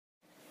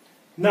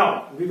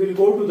Now we will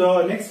go to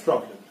the next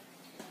problem.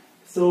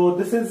 So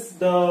this is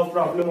the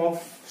problem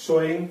of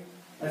showing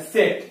a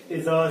set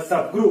is a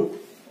subgroup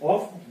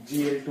of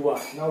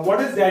GL2R. Now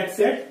what is that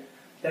set?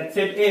 That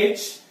set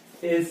H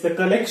is the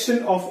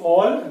collection of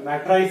all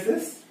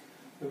matrices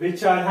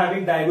which are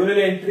having diagonal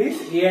entries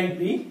A and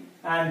B,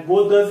 and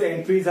both those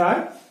entries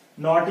are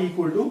not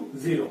equal to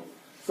 0.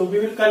 So we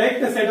will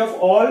collect a set of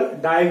all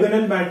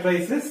diagonal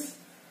matrices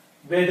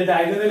where the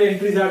diagonal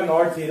entries are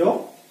not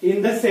 0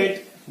 in the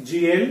set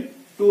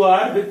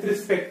GL2R with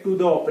respect to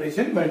the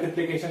operation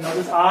multiplication. Now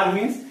this R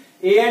means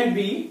A and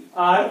B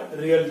are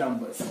real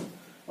numbers.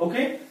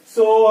 Okay,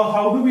 so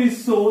how do we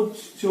show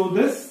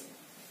this?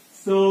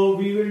 So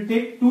we will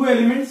take two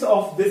elements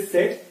of this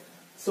set.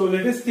 So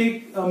let us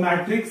take a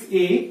matrix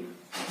A,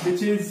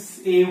 which is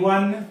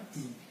A1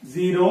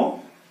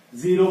 0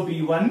 0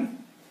 B1,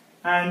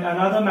 and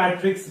another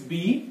matrix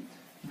B,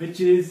 which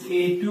is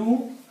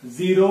A2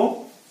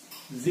 0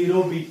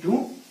 0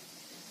 B2,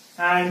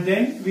 and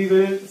then we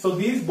will, so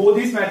both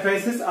these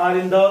matrices are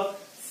in the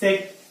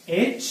set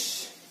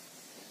H,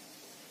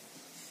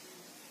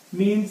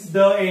 means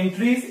the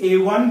entries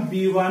A1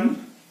 B1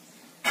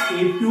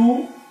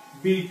 A2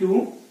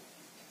 B2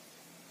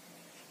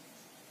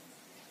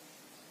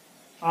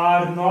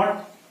 are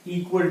not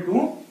equal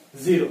to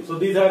 0. So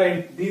these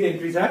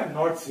entries are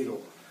not 0.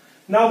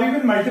 Now we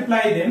will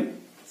multiply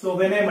them. So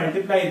when I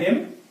multiply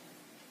them,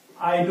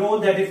 I know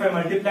that if I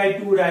multiply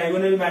two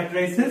diagonal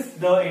matrices,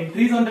 the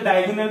entries on the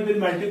diagonal will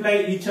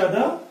multiply each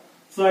other.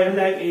 So I will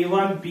have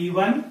A1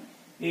 B1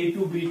 A2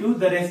 B2,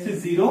 the rest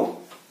is 0.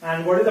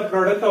 And what is the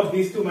product of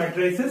these two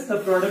matrices?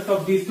 The product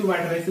of these two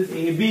matrices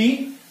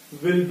AB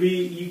will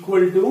be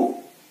equal to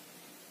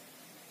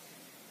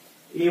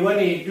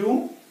A1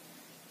 A2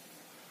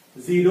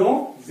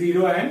 0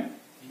 0 and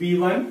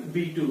B1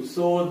 B2.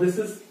 So this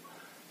is,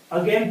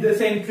 again,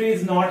 this entry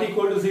is not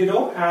equal to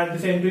 0 and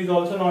this entry is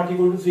also not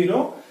equal to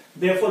 0.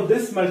 Therefore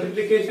this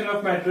multiplication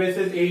of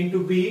matrices A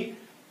into B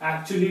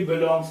actually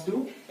belongs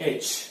to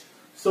H.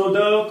 So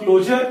the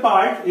closure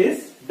part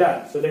is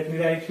done. So let me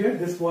write here,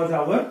 this was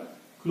our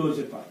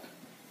closure part.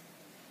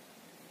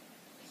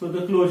 So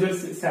the closure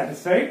is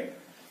satisfied.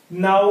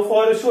 Now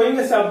for showing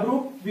a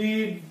subgroup,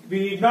 we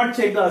did not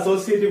check the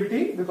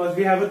associativity because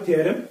we have a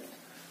theorem.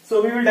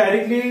 So we will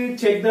directly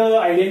check the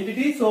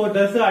identity. So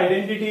does the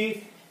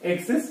identity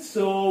exist?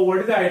 So what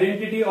is the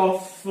identity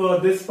of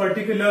this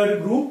particular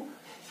group?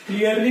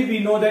 Clearly we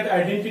know that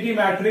identity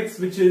matrix,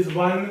 which is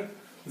 1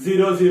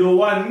 0 0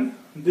 1,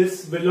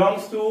 this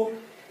belongs to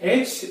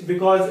H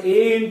because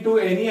A into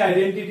any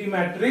identity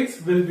matrix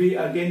will be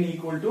again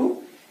equal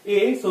to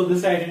A. So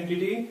this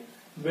identity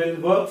will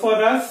work for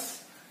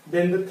us.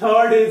 Then the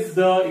third is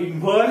the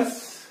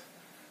inverse.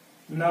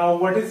 Now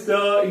what is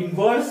the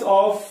inverse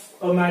of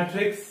a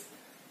matrix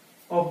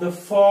of the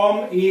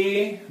form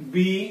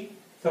A0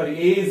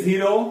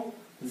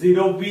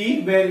 0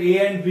 B, where A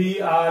and B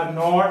are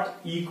not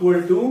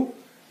equal to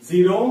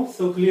 0?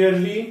 So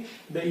clearly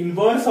the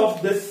inverse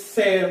of this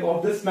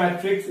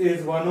matrix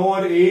is 1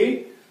 over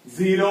A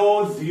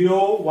 0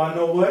 0 1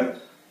 over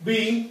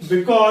B,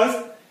 because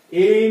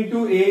A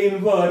into A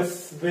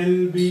inverse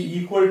will be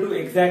equal to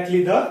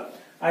exactly the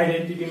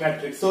identity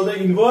matrix. So the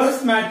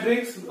inverse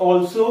matrix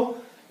also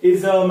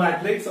is a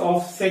matrix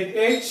of set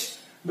H,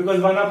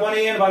 because 1 upon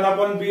A and 1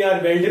 upon B are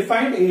well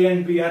defined, A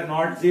and B are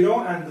not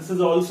 0, and this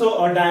is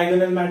also a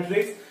diagonal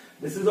matrix.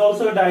 This is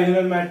also a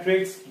diagonal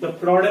matrix. The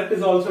product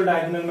is also a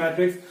diagonal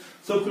matrix.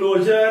 So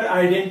closure,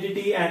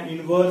 identity and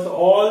inverse,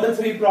 all the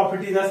three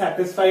properties are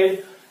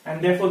satisfied,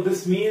 and therefore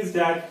this means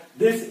that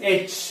this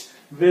H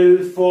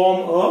will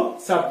form a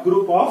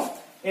subgroup of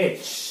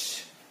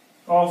H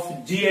of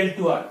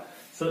GL2R.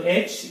 So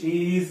H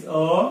is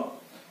a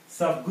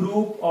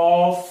subgroup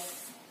of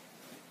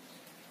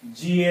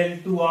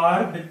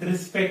GL2R with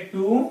respect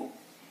to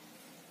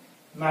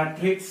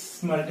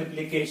matrix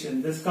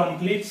multiplication. This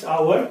completes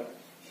our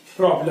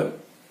problem.